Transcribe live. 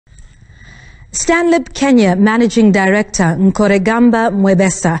Stanlib Kenya Managing Director Nkoregamba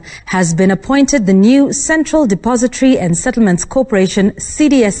Mwebesa has been appointed the new Central Depository and Settlements Corporation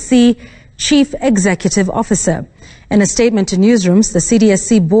CDSC Chief Executive Officer. In a statement to newsrooms, the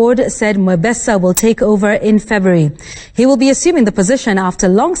CDSC board said Mwebesa will take over in February. He will be assuming the position after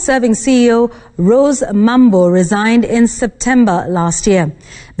long-serving CEO Rose Mambo resigned in September last year.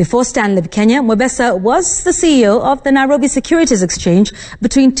 Before Stanlib Kenya, Mwebesa was the CEO of the Nairobi Securities Exchange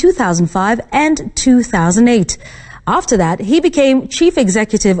between 2005 and 2008. After that, he became Chief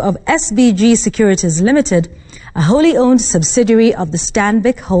Executive of SBG Securities Limited, a wholly owned subsidiary of the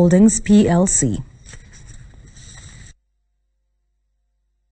Stanbic Holdings PLC.